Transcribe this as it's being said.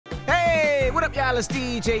up, y'all? It's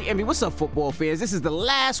DJ Envy. What's up, football fans? This is the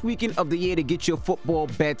last weekend of the year to get your football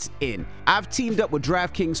bets in. I've teamed up with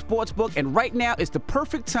DraftKings Sportsbook, and right now is the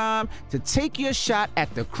perfect time to take your shot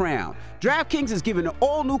at the crown. DraftKings is giving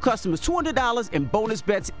all new customers $200 in bonus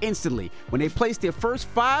bets instantly when they place their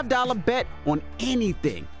first $5 bet on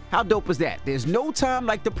anything. How dope is that? There's no time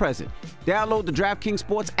like the present. Download the DraftKings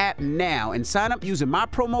Sports app now and sign up using my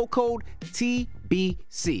promo code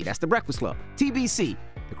TBC. That's the Breakfast Club. TBC.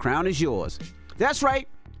 The crown is yours. That's right.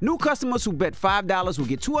 New customers who bet $5 will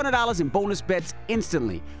get $200 in bonus bets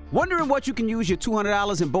instantly. Wondering what you can use your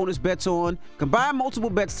 $200 in bonus bets on? Combine multiple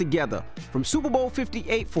bets together from Super Bowl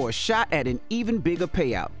 58 for a shot at an even bigger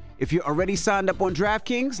payout. If you're already signed up on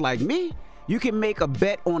DraftKings, like me, you can make a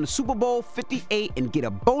bet on the Super Bowl 58 and get a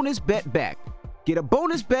bonus bet back. Get a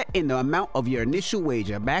bonus bet in the amount of your initial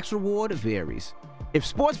wager. Max reward varies. If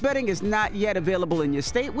sports betting is not yet available in your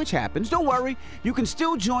state, which happens, don't worry. You can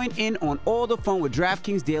still join in on all the fun with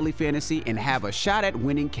DraftKings Daily Fantasy and have a shot at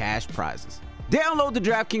winning cash prizes. Download the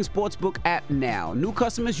DraftKings Sportsbook app now. New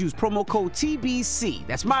customers use promo code TBC.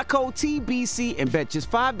 That's my code TBC and bet just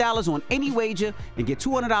 $5 on any wager and get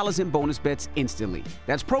 $200 in bonus bets instantly.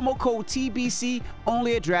 That's promo code TBC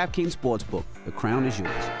only at DraftKings Sportsbook. The crown is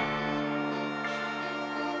yours.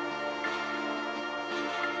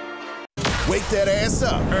 Wake that ass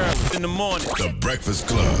up. Early in the morning. The Breakfast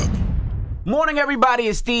Club. Morning, everybody.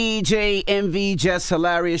 It's DJ Envy, Jess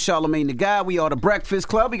Hilarious, Charlamagne the Guy. We are the Breakfast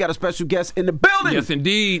Club. We got a special guest in the building. Yes,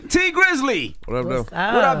 indeed. T Grizzley. What up, though? What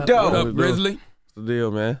up, Doe? What up, Grizzly? What's the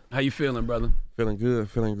deal, man? How you feeling, brother? Feeling good,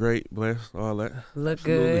 feeling great, blessed, all that. Look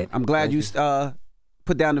good. I'm glad you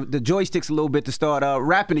put down the joysticks a little bit to start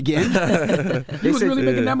rapping again. You was really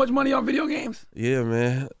making that much money on video games? Yeah,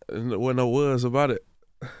 man. Wasn't no words about it.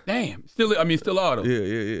 Damn. Still are though.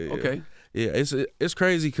 Yeah. Okay. Yeah, it's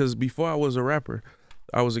crazy because before I was a rapper,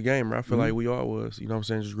 I was a gamer. I feel like we all was. You know what I'm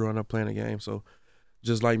saying? Just growing up playing a game. So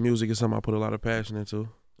just like music is something I put a lot of passion into.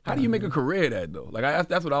 How do you make a career at that, though? Like,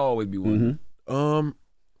 that's what I always be wondering.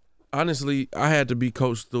 Honestly, I had to be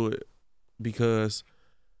coached through it because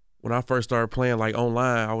when I first started playing like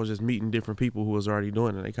online, I was just meeting different people who was already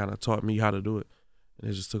doing it. They kind of taught me how to do it,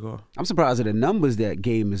 and it just took off. I'm surprised at the numbers that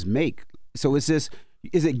gamers make. So is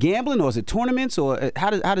it gambling or is it tournaments or how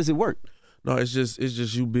does it work? No, it's just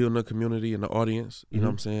you building a community and the audience. You know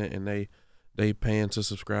what I'm saying? And they paying to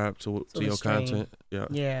subscribe to your content.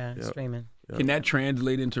 Yeah, streaming. Yeah. Can that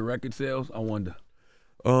translate into record sales? I wonder.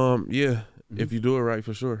 Yeah, if you do it right,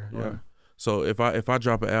 for sure. Yeah. Right. So if I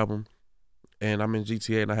drop an album and I'm in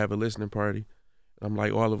GTA and I have a listening party, I'm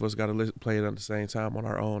like, all of us got to play it at the same time on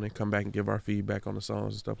our own and come back and give our feedback on the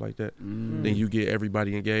songs and stuff like that. Then you get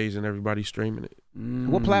everybody engaged and everybody streaming it.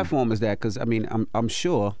 What platform is that? Because I mean, I'm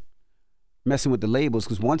sure messing with the labels,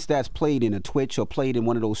 because once that's played in a Twitch or played in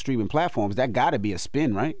one of those streaming platforms, that got to be a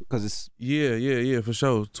spin, right? Because it's yeah, for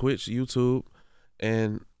sure. Twitch, YouTube,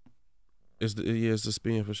 and it's the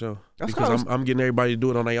spin for sure. That's because I'm getting everybody to do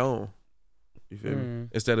it on their own. You feel me?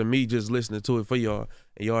 Instead of me just listening to it for y'all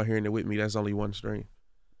and y'all hearing it with me, that's only one stream.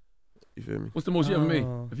 You feel me? What's the most you ever made,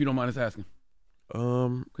 if you don't mind us asking?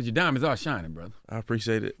 Because your diamonds are shining, brother. I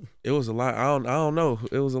appreciate it. It was a lot. I don't know.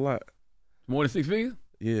 It was a lot. More than 6 figures?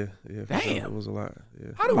 Yeah. Damn. Sure. It was a lot.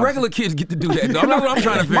 Yeah. How do regular kids get to do that, though? That's what I'm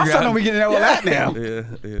trying to figure out. My son don't be getting all that now.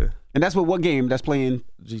 Yeah. And that's what game that's playing?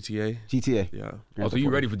 GTA. Yeah. Oh, so you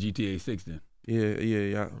ready for GTA 6 then?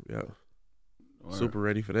 Yeah. Right. Super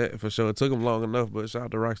ready for that, for sure. It took them long enough, but shout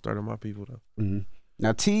out to Rockstar and my people, though.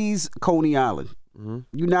 Now, T's Coney Island.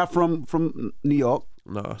 You're not from New York.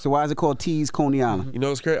 No. So why is it called T's Coney Island? You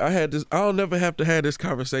know, it's crazy. I'll never have to have this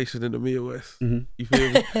conversation in the Midwest. You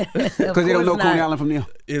feel me? Because they don't know Coney Island from New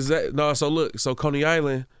York. So Coney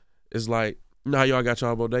Island is like, now y'all got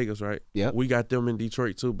y'all bodegas, right? Yeah. We got them in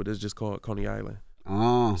Detroit too, but it's just called Coney Island.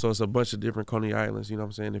 Oh. So it's a bunch of different Coney Islands, you know what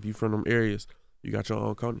I'm saying? If you from them areas, you got your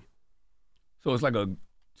own Coney. So it's like a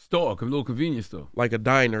store, a little convenience store. Like a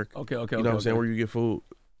diner. Okay. You know what I'm saying? Where you get food.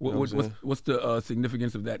 What's the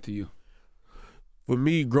significance of that to you? For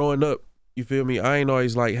me, growing up, you feel me? I ain't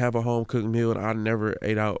always like have a home cooked meal. I never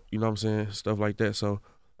ate out. You know what I'm saying? Stuff like that. So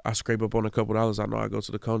I scrape up on a couple dollars. I know I go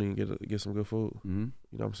to the Coney and get some good food. You know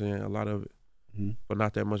what I'm saying? A lot of it, but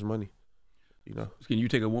not that much money. You know. Can you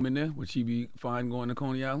take a woman there? Would she be fine going to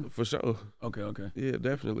Coney Island? For sure. Okay. Yeah,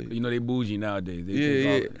 definitely. You know they bougie nowadays.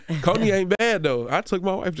 Yeah. Coney ain't bad though. I took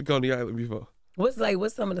my wife to Coney Island before. What's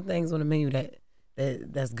some of the things on the menu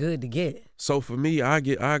that's good to get? So for me, I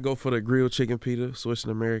go for the grilled chicken pita, Swiss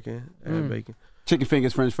and American, add bacon. Chicken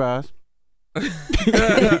fingers, French fries.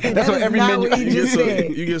 That's what every menu.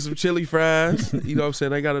 You get some chili fries. You know what I'm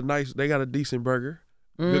saying? They got a decent burger,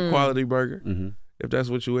 good quality burger. if that's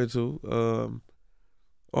what you into.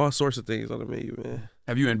 All sorts of things on the menu, man.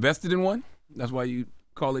 Have you invested in one? That's why you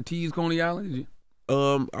call it T's Coney Island? Did you?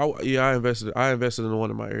 I invested in the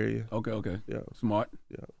one in my area. Okay. Yeah. Smart.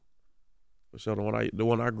 Yeah. For sure, the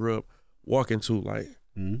one I grew up walking to, like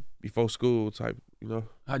before school type, you know.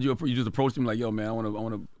 How'd you just approach him like, yo, man, I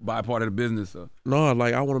want to buy a part of the business? Or? No,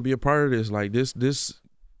 like I want to be a part of this. Like this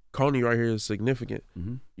Coney right here is significant.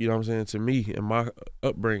 You know what I'm saying, to me and my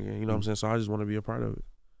upbringing. You know what I'm saying. So I just want to be a part of it.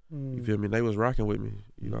 You feel me? They was rocking with me.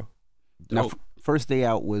 You know. Now, First Day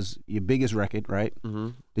Out was your biggest record, right?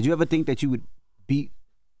 Did you ever think that you would beat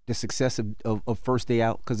the success of First Day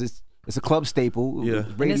Out? Because it's a club staple, radio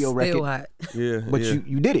and it's record. still hot. Yeah, but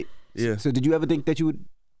you did it. Yeah. So did you ever think that you would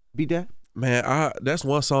beat that? Man, that's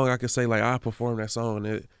one song I could say, like, I performed that song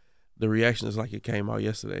and the reaction is like it came out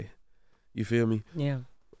yesterday. You feel me? Yeah.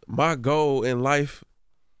 My goal in life,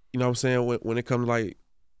 you know what I'm saying, when it comes to like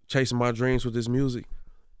chasing my dreams with this music,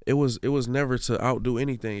 it was never to outdo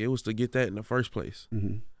anything. It was to get that in the first place.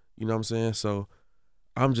 You know what I'm saying? So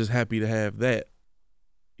I'm just happy to have that,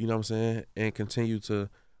 you know what I'm saying, and continue to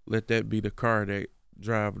let that be the car that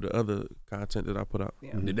drive the other content that I put out.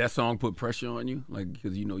 Yeah. Did that song put pressure on you? Like,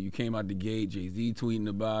 because, you know, you came out the gate, Jay-Z tweeting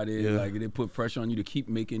about it. Yeah. Like, did it put pressure on you to keep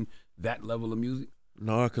making that level of music?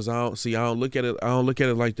 No, because I don't look at it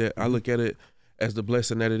like that. I look at it as the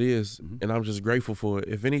blessing that it is, and I'm just grateful for it.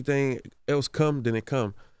 If anything else come, then it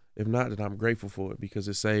come. If not, then I'm grateful for it because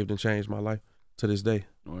it saved and changed my life to this day.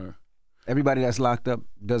 Everybody that's locked up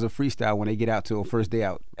does a freestyle when they get out to a First Day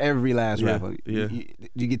Out. Every last rapper. Yeah.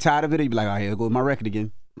 You get tired of it, you be like, all right, here goes my record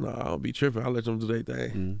again. No, I don't be tripping. I let them do their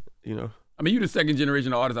thing. You know. I mean, you the second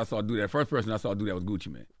generation of artist I saw do that. First person I saw do that was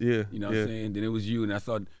Gucci Mane. Yeah. You know what I'm saying? Then it was you, and I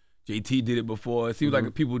saw JT did it before. It seems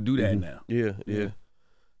like people do that now. Yeah.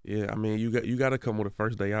 I mean, you got to come with a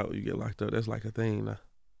First Day Out. You get locked up. That's like a thing now.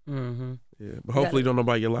 Yeah, but hopefully don't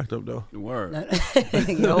nobody get locked up though. Word.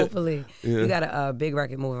 Hopefully. Yeah. You got a big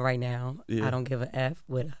record moving right now. Yeah. I Don't Give a F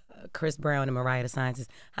with Chris Brown and Mariah the Scientist.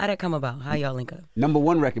 How'd that come about? How y'all link up?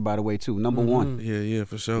 #1 record, by the way, too. #1. Yeah,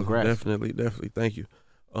 for sure. Congrats. Definitely. Thank you.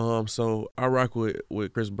 So I rock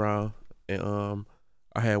with Chris Brown, and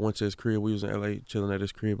I went to his crib. We was in LA chilling at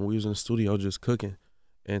his crib, and we was in the studio just cooking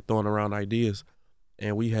and throwing around ideas,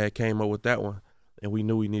 and we had came up with that one, and we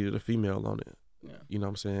knew we needed a female on it. Yeah. You know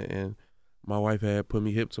what I'm saying? And my wife had put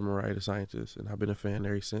me hip to Mariah the Scientist, and I've been a fan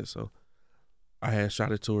ever since. So I had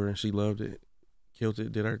shot it to her, and she loved it, killed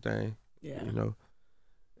it, did her thing. Yeah. You know,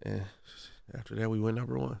 and after that we went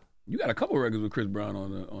 #1. You got a couple records with Chris Brown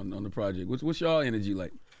on the project. What's y'all energy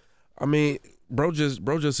like? I mean, bro just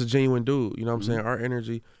a genuine dude. You know what I'm saying? Our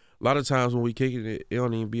energy, a lot of times when we kick it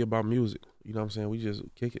don't even be about music. You know what I'm saying? We just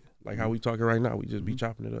kick it. Like how we talking right now, we just be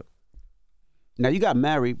chopping it up. Now, you got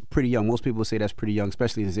married pretty young. Most people say that's pretty young,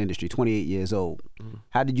 especially in this industry, 28 years old.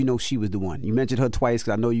 How did you know she was the one? You mentioned her twice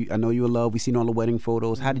because I know you in love. We seen all the wedding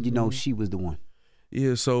photos. How did you know she was the one?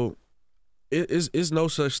 Yeah, so it's no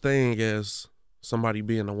such thing as somebody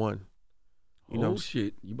being the one. You know?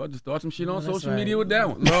 Shit. You about to start some shit on That's social right. media with that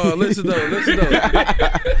one. No, listen though.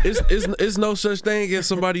 It's no such thing as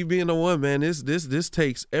somebody being the one, man. This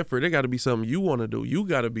takes effort. It got to be something you want to do. You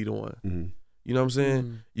got to be the one. You know what I'm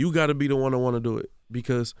saying? You got to be the one to want to do it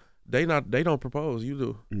because they don't propose. You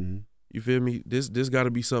do. You feel me? This got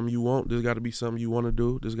to be something you want. This got to be something you want to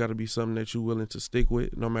do. This got to be something that you're willing to stick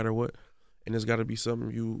with no matter what. And it's got to be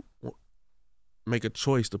something you make a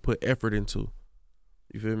choice to put effort into.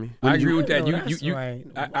 You feel me? I agree with that. Right.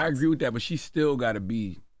 I agree with that, but she still got to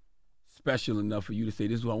be special enough for you to say,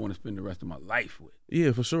 this is who I want to spend the rest of my life with.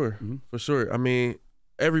 Yeah, for sure. For sure. I mean,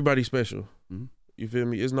 everybody's special. You feel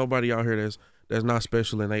me? There's nobody out here that's not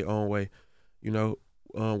special in their own way. You know,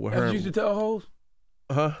 with That's her. what you used to tell hoes?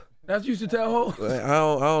 Huh? That's what you used to tell hoes? I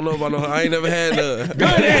don't know about no. I ain't never had none.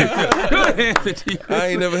 Good answer, T. I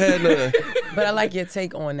ain't never had none. But I like your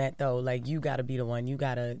take on that, though. Like, you got to be the one. You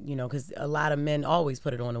got to, you know, because a lot of men always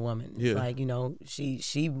put it on a woman. It's like, you know,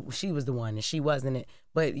 she was the one and she wasn't it.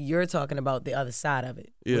 But you're talking about the other side of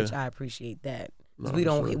it, which I appreciate that. No, we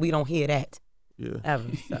don't hear that ever.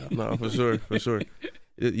 So. No, for sure.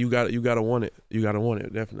 You got to want it. You got to want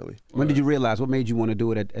it, definitely. When did you realize? What made you want to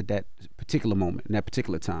do it at that particular moment, in that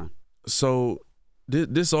particular time? So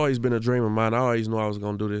this always been a dream of mine. I always knew I was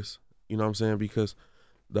going to do this. You know what I'm saying? Because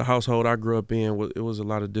the household I grew up in, it was a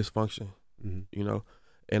lot of dysfunction, you know,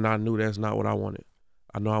 and I knew that's not what I wanted.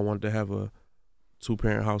 I know I wanted to have a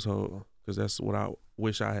 2-parent household because that's what I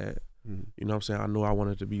wish I had. You know what I'm saying? I knew I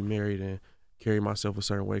wanted to be married and carry myself a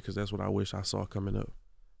certain way because that's what I wish I saw coming up.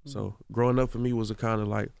 So growing up for me was a kind of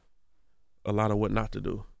like a lot of what not to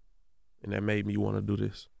do, and that made me want to do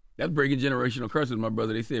this. That's breaking generational curses, my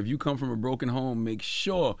brother. They say if you come from a broken home, make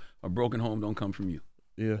sure a broken home don't come from you.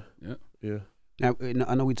 Yeah. Yeah. Yeah. Now,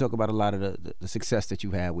 I know we talk about a lot of the success that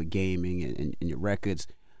you had with gaming and your records,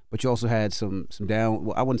 but you also had some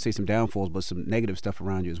well, I wouldn't say some downfalls, but some negative stuff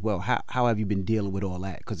around you as well. How have you been dealing with all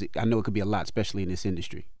that? Because I know it could be a lot, especially in this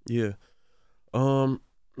industry. Yeah. Man,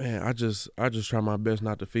 I just try my best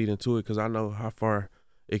not to feed into it because I know how far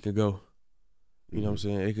it can go. You know what I'm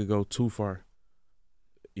saying? It could go too far.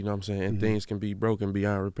 You know what I'm saying? And things can be broken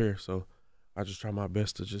beyond repair. So I just try my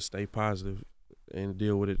best to just stay positive and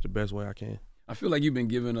deal with it the best way I can. I feel like you've been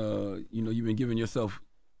given yourself,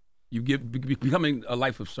 becoming a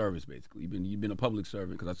life of service basically. You've been a public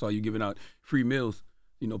servant because I saw you giving out free meals,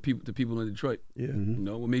 to people in Detroit. Yeah.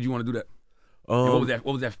 What made you want to do that? What was that?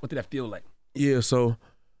 What did that feel like? Yeah, so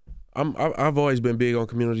I've always been big on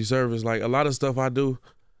community service. Like a lot of stuff I do,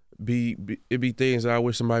 it be things that I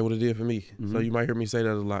wish somebody would have did for me. So you might hear me say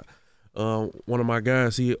that a lot. One of my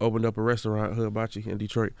guys, he opened up a restaurant, Hibachi, in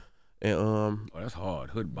Detroit. And oh, that's hard.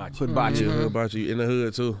 Hibachi. Hibachi in the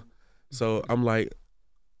hood too. So I'm like,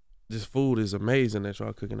 this food is amazing that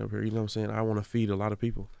y'all cooking up here. You know what I'm saying? I want to feed a lot of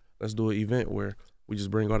people. Let's do an event where we just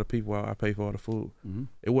bring all the people out. I pay for all the food.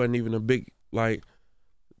 It wasn't even a big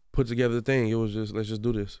put together thing. It was just, let's just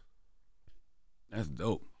do this. That's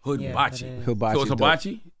dope. Hibachi. Hibachi. So it's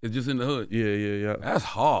hibachi? It's just in the hood. Yeah. That's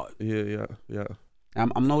hard. Yeah.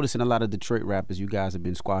 I'm noticing a lot of Detroit rappers. You guys have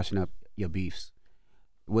been squashing up your beefs.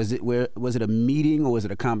 Was it a meeting or was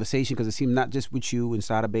it a conversation? Because it seemed not just with you and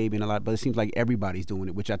Sada Baby and a lot, but it seems like everybody's doing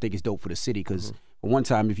it, which I think is dope for the city. Because one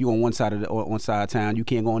time, if you're on one side of town, you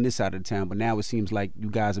can't go on this side of the town. But now it seems like you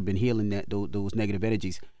guys have been healing those negative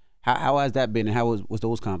energies. How has that been, and how was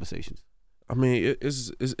those conversations? I mean,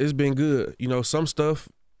 it's been good. Some stuff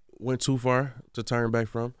went too far to turn back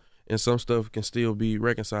from, and some stuff can still be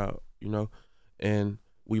reconciled. And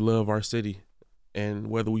we love our city, and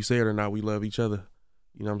whether we say it or not, we love each other.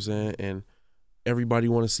 You know what I'm saying? And everybody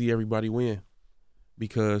want to see everybody win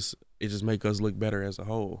because it just make us look better as a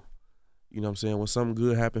whole. You know what I'm saying? When something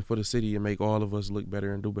good happen for the city, it make all of us look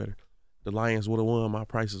better and do better. The Lions would have won, my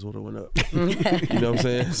prices would have went up. You know what I'm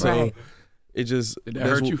saying? So it just Did that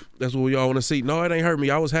hurt you? That's what we all want to see. No, it ain't hurt me.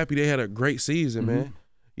 I was happy they had a great season, man.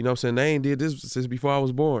 You know what I'm saying? They ain't did this since before I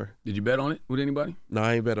was born. Did you bet on it with anybody? No,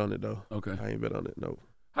 I ain't bet on it though. Okay. I ain't bet on it, no.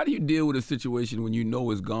 How do you deal with a situation when you know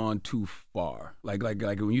it's gone too far? Like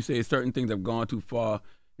when you say certain things have gone too far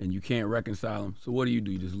and you can't reconcile them. So what do?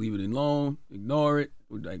 You just leave it alone, ignore it?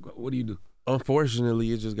 Like, what do you do?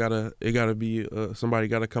 Unfortunately, it gotta be somebody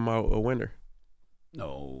gotta come out a winner.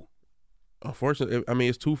 No. Unfortunately, I mean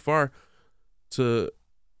it's too far to.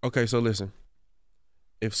 Okay, so listen.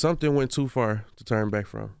 If something went too far to turn back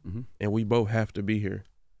from, and we both have to be here,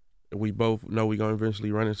 and we both know we're gonna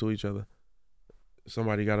eventually run into each other.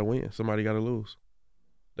 Somebody got to win. Somebody got to lose.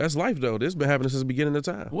 That's life, though. This has been happening since the beginning of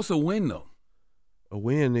time. What's a win, though? A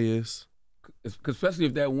win is... Especially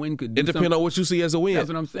if that win could do It depends on what you see as a win. That's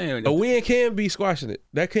what I'm saying. A win can be squashing it.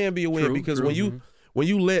 That can be a win because when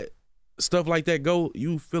you let stuff like that go,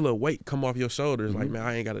 you feel a weight come off your shoulders. Like, man,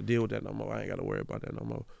 I ain't got to deal with that no more. I ain't got to worry about that no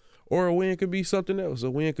more. Or a win could be something else.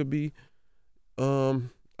 A win could be...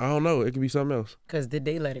 I don't know. It could be something else. Because did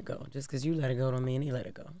they let it go? Just because you let it go don't mean they let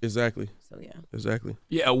it go. Exactly. So, yeah. Exactly.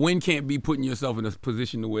 Yeah, a win can't be putting yourself in a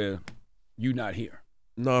position to where you're not here.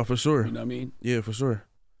 No, for sure. You know what I mean? Yeah, for sure.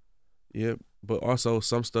 Yeah, but also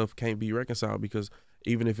some stuff can't be reconciled because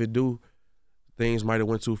even if it do, things might have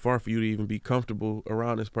went too far for you to even be comfortable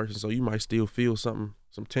around this person. So you might still feel some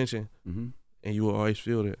tension, and you will always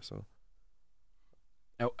feel that. So,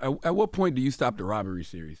 at what point do you stop the robbery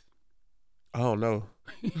series? I don't know.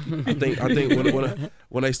 I think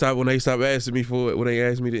when they stop asking me for it, when they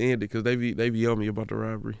ask me to end it, because they be on me about the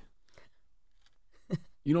robbery.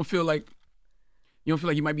 You don't feel like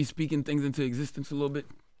you might be speaking things into existence a little bit?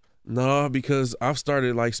 No, because I've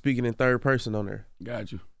started like speaking in third person on there.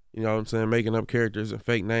 Got you. You know what I'm saying? Making up characters and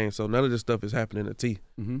fake names. So none of this stuff is happening to T.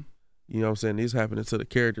 You know what I'm saying? It's happening to the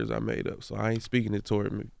characters I made up. So I ain't speaking it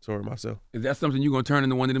toward myself. Is that something you're going to turn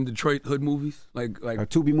into one of them Detroit hood movies? Like a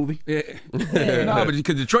Tubi movie? Yeah. No, but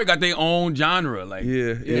because Detroit got their own genre. Like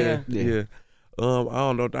Yeah. I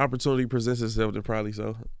don't know. The opportunity presents itself, then probably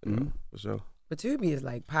so. For sure. But Tubi is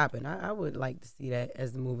like popping. I would like to see that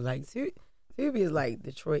as the movie. Like Tubi is like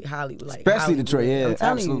Detroit, Hollywood, like especially Hollywood. Detroit, yeah, I'm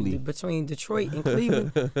telling absolutely. You, between Detroit and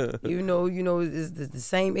Cleveland, you know, it's the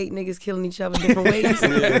same 8 niggas killing each other different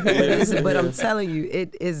ways. But I'm telling you,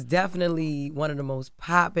 it is definitely one of the most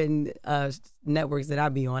popping networks that I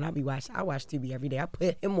be on. I watch Tubi every day. I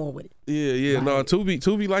put him on with it. Yeah. Like, no,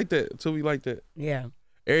 Tubi like that. Tubi like that. Yeah.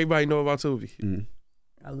 Everybody know about Tubi.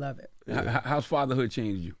 I love it. How's fatherhood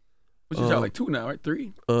changed you? What's your child, like 2 now, right?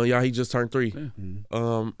 3? Yeah, he just turned 3.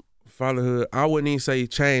 Yeah. Fatherhood, I wouldn't even say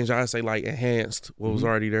change. I'd say like enhanced what was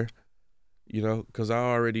already there. You know, because I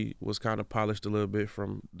already was kind of polished a little bit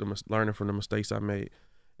from learning from the mistakes I made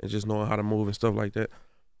and just knowing how to move and stuff like that.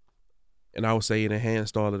 And I would say it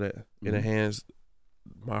enhanced all of that. It enhanced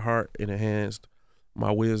my heart. It enhanced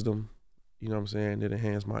my wisdom. You know what I'm saying? It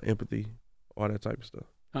enhanced my empathy, all that type of stuff.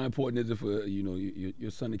 How important is it for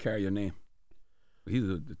your son to carry your name? He's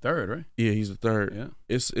the 3rd, right? Yeah, he's the 3rd. Yeah.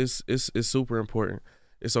 It's super important.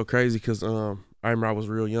 It's so crazy because I remember I was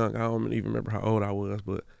real young. I don't even remember how old I was,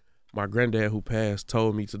 but my granddad who passed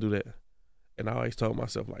told me to do that. And I always told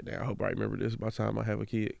myself, like, damn, I hope I remember this by the time I have a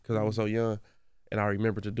kid, because I was so young and I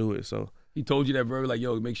remember to do it. So he told you that very, like,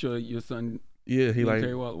 yo, make sure your son. Yeah, he like,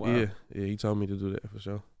 wow. yeah, he told me to do that for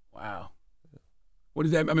sure. Wow. What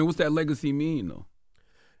does that? I mean, what's that legacy mean, though?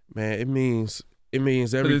 Man, it means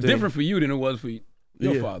everything. But it's different for you than it was for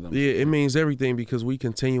your father. Yeah, it means everything because we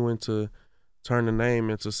continuing to turn the name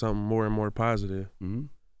into something more and more positive. Mm-hmm.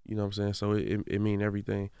 You know what I'm saying? So it means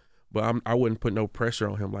everything. But I wouldn't put no pressure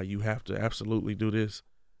on him, like, you have to absolutely do this.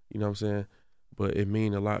 You know what I'm saying? But it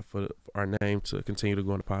means a lot for our name to continue to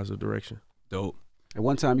go in a positive direction. Dope. At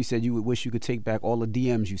one time, you said you would wish you could take back all the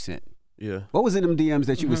DMs you sent. Yeah. What was in them DMs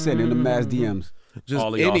that you were sending, them mass DMs? Just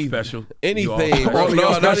all of y'all special. Anything. All of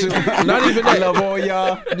y'all not even that. I love all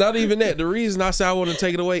y'all. Not even that. The reason I say I want to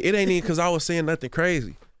take it away, it ain't even because I was saying nothing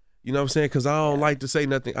crazy. You know what I'm saying? Because I don't like to say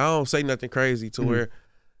nothing. I don't say nothing crazy to where,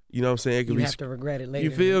 you know what I'm saying? It could You be, have to regret it later.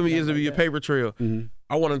 you feel me? It's to be a like paper trail.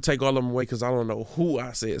 I want to take all of them away because I don't know who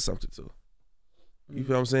I said something to. You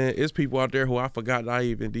feel what I'm saying? It's people out there who I forgot that I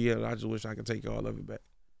even did. I just wish I could take all of it back.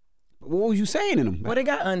 What was you saying in them? Well, they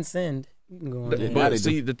got unsend. You can go on there. But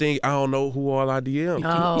see, the thing, I don't know who all I DM.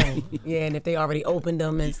 Oh, yeah, and if they already opened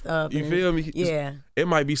them and stuff. You and, feel me? Yeah. It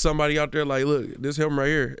might be somebody out there like, look, this him right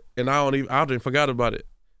here, and I didn't forgot about it,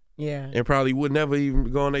 Yeah. and probably would never even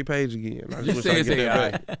go on their page again. I Just wish say I it's could get that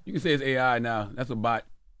AI. back. You can say it's AI now. That's a bot.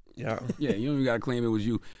 Yeah. Yeah, you don't even got to claim it was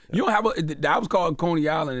you. You don't have I was called Coney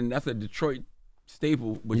Island, and that's a Detroit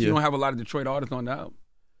staple, but you don't have a lot of Detroit artists on the album.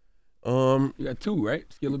 You got 2, right?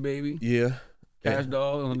 Skilla Baby, Yeah. Cash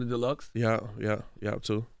Doll on the deluxe. Yeah,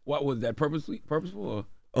 too. What was that, purposeful?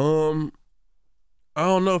 Or? I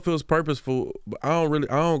don't know if it was purposeful, but I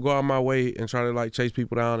don't go out my way and try to like chase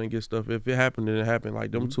people down and get stuff. If it happened, then it happened.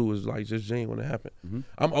 Like them two is like just genuine when it happened.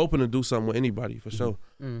 I'm open to do something with anybody for sure,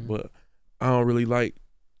 but I don't really like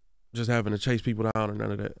just having to chase people down or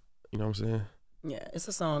none of that. You know what I'm saying? Yeah, it's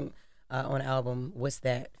a song on the album, What's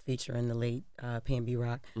That, featuring the late P&B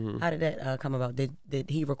Rock. How did that come about? Did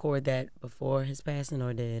he record that before his passing,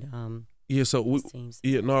 or did Yeah, so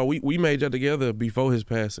we made that together before his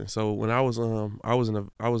passing. So when I was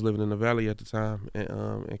living in the Valley at the time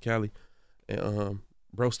in Cali, and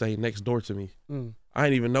bro stayed next door to me. I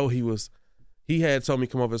didn't even know he had told me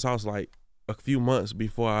to come over his house like a few months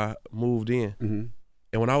before I moved in.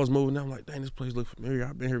 And when I was moving, I'm like, dang, this place look familiar.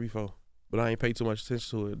 I've been here before, but I ain't paid too much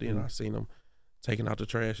attention to it. Then I seen him taking out the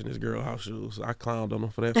trash in his girl house shoes. I clowned on him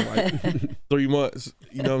for that for like 3 months.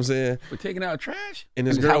 You know what I'm saying? We're taking out trash? In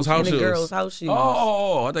his girl's house shoes. In the girl's house shoes.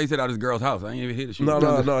 Oh, I thought you said out his girl's house. I ain't even hear the shoes.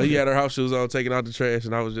 No. He had her house shoes on, taking out the trash,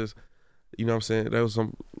 and I was just, you know what I'm saying? That was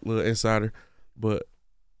some little insider. But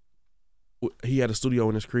he had a studio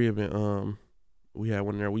in his crib, and we had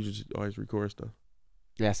one there. We just always record stuff.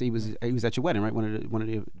 Yeah, see, he was at your wedding, right? One of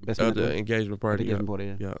the best men. The engagement party.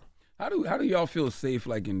 Yeah. How do y'all feel safe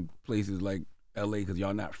like in places like LA, because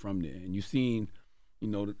y'all not from there, and you've seen,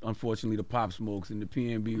 unfortunately the Pop Smokes and the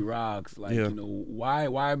P&B Rocks, like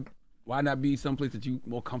why not be someplace that you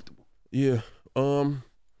more comfortable? Yeah. One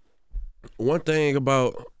thing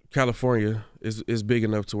about California is big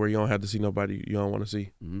enough to where you don't have to see nobody you don't want to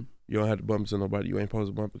see. You don't have to bump into nobody you ain't supposed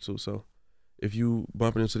to bump into. So if you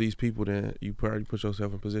bumping into these people, then you probably put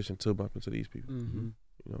yourself in position to bump into these people. You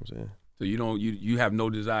know what I'm saying? So you have no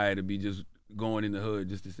desire to be just going in the hood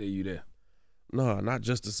just to say you there? No, not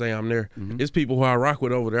just to say I'm there. It's people who I rock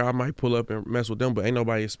with over there. I might pull up and mess with them, but ain't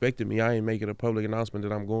nobody expecting me. I ain't making a public announcement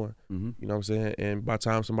that I'm going. You know what I'm saying? And by the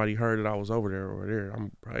time somebody heard that I was over there,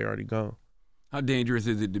 I'm probably already gone. How dangerous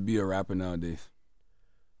is it to be a rapper nowadays?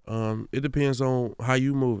 It depends on how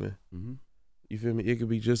you moving. You feel me? It could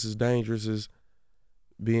be just as dangerous as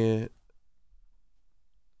being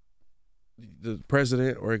the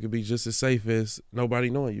president, or it could be just as safe as nobody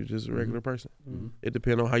knowing you, just a regular person. It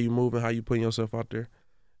depends on how you move and how you putting yourself out there,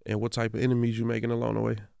 and what type of enemies you making along the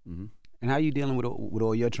way. And how you dealing with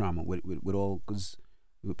all your trauma, with all, because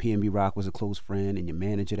P&B Rock was a close friend and your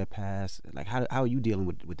manager that passed. Like how are you dealing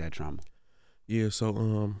with that trauma? Yeah,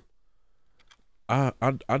 so I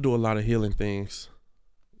do a lot of healing things.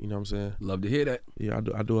 You know what I'm saying? Love to hear that. Yeah,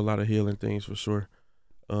 I do a lot of healing things for sure.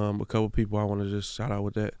 A couple people I want to just shout out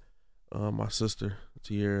with that. My sister,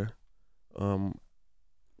 Tiara.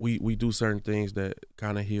 We do certain things that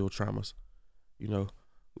kind of heal traumas, you know,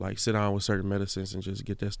 like sit down with certain medicines and just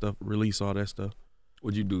get that stuff, release all that stuff.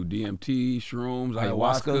 What'd you do? DMT, shrooms,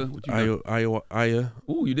 ayahuasca? What you do? Aya.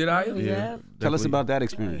 Ooh, you did Aya? Yeah. Tell us about that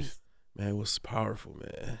experience. Man, it was powerful,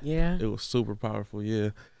 man. Yeah. It was super powerful. Yeah,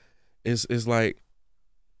 it's like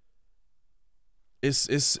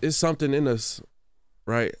it's something in us,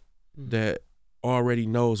 right, that already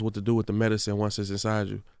knows what to do with the medicine once it's inside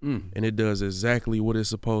you, and it does exactly what it's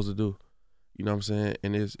supposed to do. You know what I'm saying?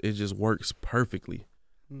 And it just works perfectly.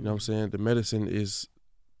 You know what I'm saying? The medicine is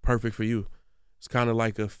perfect for you. It's kind of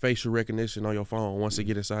like a facial recognition on your phone once it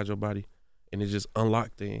get inside your body, and it just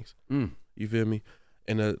unlock things. You feel me?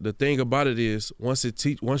 And the thing about it is, once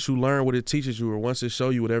you learn what it teaches you, or once it show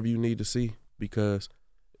you whatever you need to see, because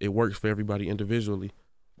it works for everybody individually,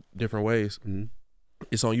 different ways.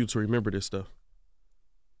 It's on you to remember this stuff.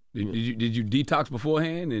 Did you detox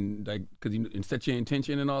beforehand and like and set your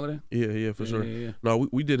intention and all of that? Yeah, for sure. Yeah. No,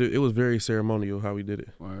 we did it. It was very ceremonial how we did it.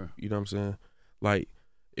 Wow. You know what I'm saying? Like,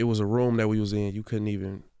 it was a room that we was in. You couldn't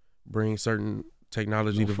even bring certain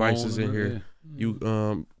technology devices in here. You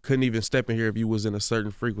couldn't even step in here if you was in a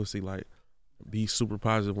certain frequency. Like, be super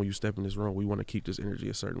positive when you step in this room. We want to keep this energy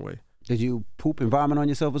a certain way. Did you poop and vomit on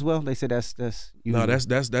yourself as well? They said that's you. No,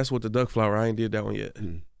 that's with the duck flower. I ain't did that one yet.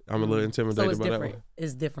 I'm a little intimidated so it's by different. that one.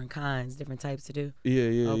 It's different kinds, different types to do. Yeah.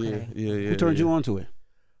 Who turned you on to it?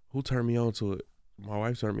 Who turned me on to it? My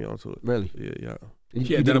wife turned me on to it. Really? Yeah.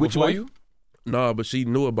 She had done it before you? No, but she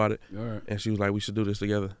knew about it, Right. and she was like, "We should do this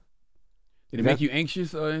together." Did it make you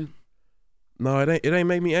anxious? No, it ain't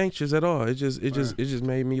made me anxious at all. It just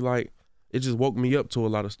made me like, it just woke me up to a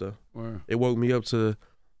lot of stuff. Right. It woke me up to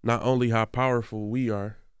not only how powerful we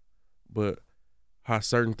are, but how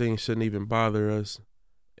certain things shouldn't even bother us,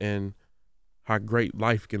 and how great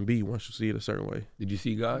life can be once you see it a certain way. Did you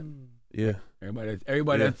see God? Yeah.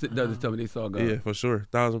 Everybody that does it tell me they saw God. Yeah, for sure,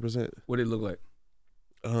 1000%. What did it look like?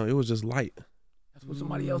 It was just light. That's what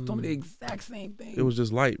somebody else told me, the exact same thing. It was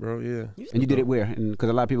just light, bro. Yeah. And you did it where? Because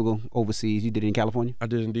a lot of people go overseas. You did it in California? I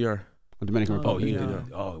did it in DR. Dominican Republic. Oh, you Yeah.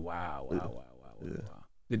 did. Oh, wow.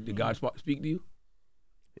 Did God speak to you?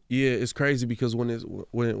 Yeah, it's crazy because when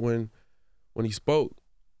he spoke,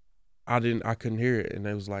 I couldn't hear it, and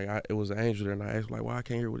it was like it was an angel there, and I asked like, why I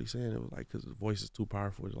can't hear what he's saying? It was like because his voice is too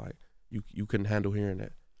powerful. It's like you couldn't handle hearing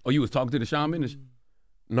that. Oh, you was talking to the shaman?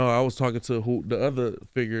 No, I was talking to the other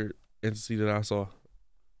figure entity that I saw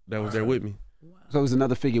that was there with me. So it was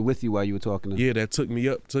another figure with you while you were talking to him? Yeah, that took me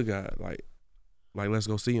up to God. Like let's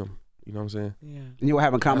go see him. You know what I'm saying? Yeah. And you were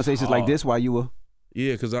having conversations like this while you were?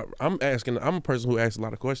 Yeah, because I'm a person who asks a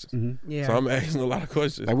lot of questions. Yeah. So I'm asking a lot of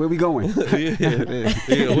questions. Like, where we going?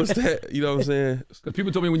 yeah, what's that? You know what I'm saying? Because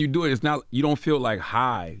people told me when you do it, it's not, you don't feel like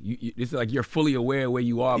high. It's like you're fully aware where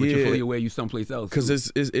you are, but you're fully aware you someplace else. Because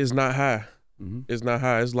it's not high. It's not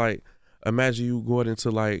high. It's like, imagine you going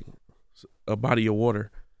into like a body of water,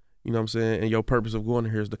 you know what I'm saying? And your purpose of going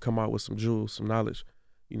here is to come out with some jewels, some knowledge.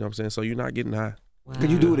 You know what I'm saying? So you're not getting high. Wow.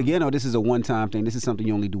 Could you do it again, or this is a one-time thing? This is something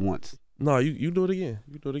you only do once? No, you do it again.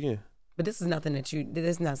 You do it again. But this is nothing that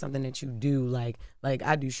this is not something that you do like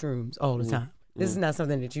I do shrooms all the time. This is not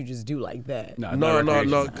something that you just do like that. No.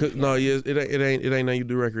 Yeah, it ain't nothing you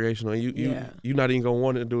do recreational. You not even gonna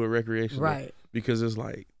want to do it recreational, Right? Because it's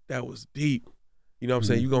like that was deep. You know what I'm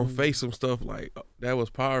saying? You gonna face some stuff like that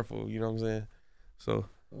was powerful. You know what I'm saying? So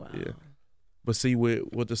yeah. But see,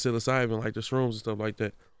 with the psilocybin, like the shrooms and stuff like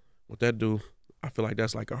that, what that do, I feel like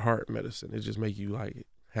that's like a heart medicine. It just make you like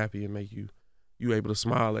happy and make you able to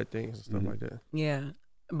smile at things and stuff like that. Yeah,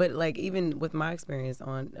 but like even with my experience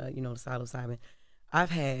on the psilocybin,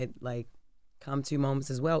 I've had like come to moments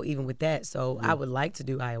as well, even with that. So I would like to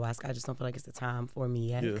do ayahuasca. I just don't feel like it's the time for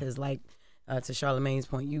me yet. Because like to Charlamagne's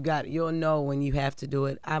point, you'll know when you have to do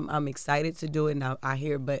it. I'm excited to do it, and I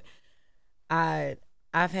hear, but I've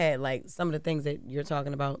had like some of the things that you're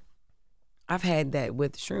talking about. I've had that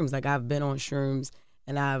with shrooms. Like I've been on shrooms.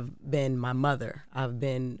 And I've been my mother. I've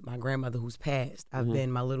been my grandmother who's passed. I've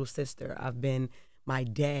been my little sister. I've been my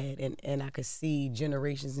dad. And I could see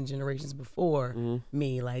generations and generations before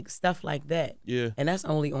me, like stuff like that. Yeah. And that's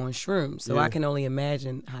only on shrooms. So I can only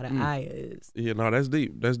imagine how the Aya is. Yeah, no, that's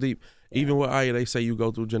deep. That's deep. Yeah. Even with Aya, they say you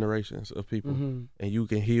go through generations of people and you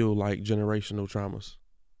can heal like generational traumas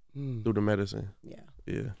through the medicine. Yeah.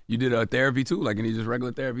 Yeah. You did therapy too? Like any just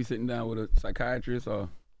regular therapy, sitting down with a psychiatrist or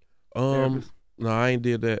therapist? No, I ain't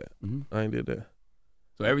did that. I ain't did that.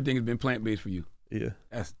 So everything has been plant-based for you? Yeah.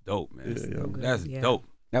 That's dope, man. Yeah, That's dope.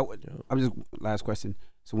 Now, I'm just, last question.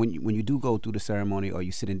 So when you do go through the ceremony, are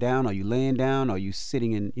you sitting down? Are you laying down? Are you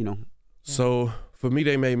sitting in, you know? So for me,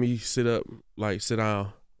 they made me sit up, like sit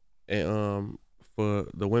down, and for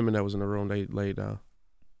the women that was in the room, they laid down.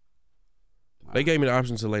 Wow. They gave me the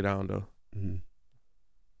option to lay down though. Mm-hmm.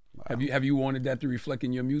 Wow. Have you wanted that to reflect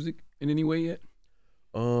in your music in any way yet?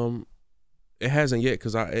 It hasn't yet,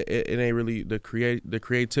 cause it ain't really the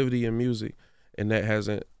creativity in music, and that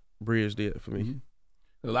hasn't bridged it for me.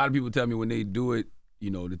 Mm-hmm. A lot of people tell me when they do it,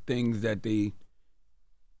 you know, the things that they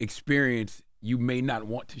experience, you may not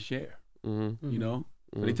want to share. Mm-hmm. You know,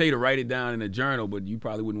 so they tell you to write it down in a journal, but you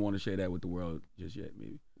probably wouldn't want to share that with the world just yet,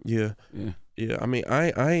 maybe. Yeah. I mean,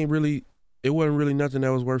 I ain't really. It wasn't really nothing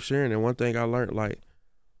that was worth sharing. And one thing I learned,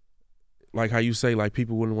 like how you say, like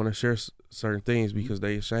people wouldn't want to share certain things because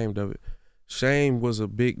they ashamed of it. Shame was a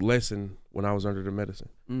big lesson when I was under the medicine.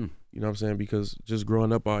 You know what I'm saying? Because just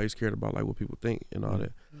growing up, I always cared about like what people think and all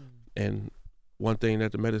that. And one thing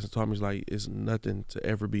that the medicine taught me is like, it's nothing to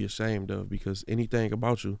ever be ashamed of, because anything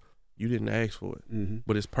about you, you didn't ask for it,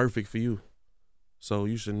 but it's perfect for you. So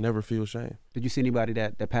you should never feel shame. Did you see anybody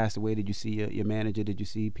that passed away? Did you see your manager? Did you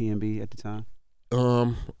see PNB at the time?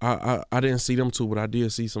 I didn't see them two, but I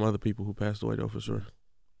did see some other people who passed away though, for sure.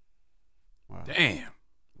 Wow. Damn.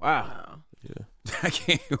 Wow. Yeah. I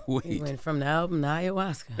can't wait. He went from the album to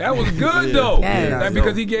ayahuasca. That was good though. Yes.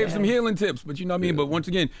 Because he gave some healing tips. But you know what I mean? But once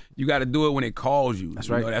again, you got to do it when it calls you. That's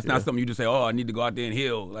you right. know, that's not something you just say, oh, I need to go out there and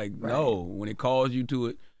heal. Like, no, when it calls you to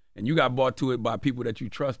it, and you got brought to it by people that you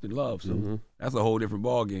trust and love. So that's a whole different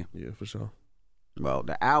ball game. Yeah, for sure. Well,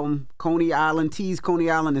 the album Coney Island, Tease Coney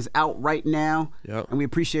Island, is out right now. Yep. And we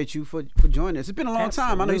appreciate you for joining us. It's been a long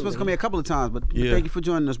time. I know you're supposed to come here a couple of times, but thank you for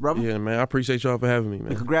joining us, brother. Yeah, man. I appreciate y'all for having me, man.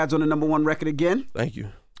 And congrats on the #1 record again. Thank you.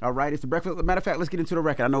 All right, it's the breakfast. Matter of fact, let's get into the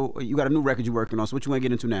record. I know you got a new record you're working on, so what you want to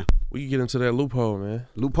get into now? We can get into that Loophole, man.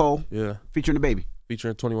 Loophole? Yeah. Featuring the baby?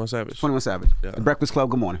 Featuring 21 Savage. 21 Savage. Yeah. The Breakfast Club,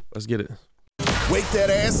 good morning. Let's get it. Wake that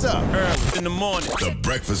ass up. Early in the morning. The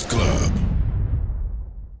Breakfast Club.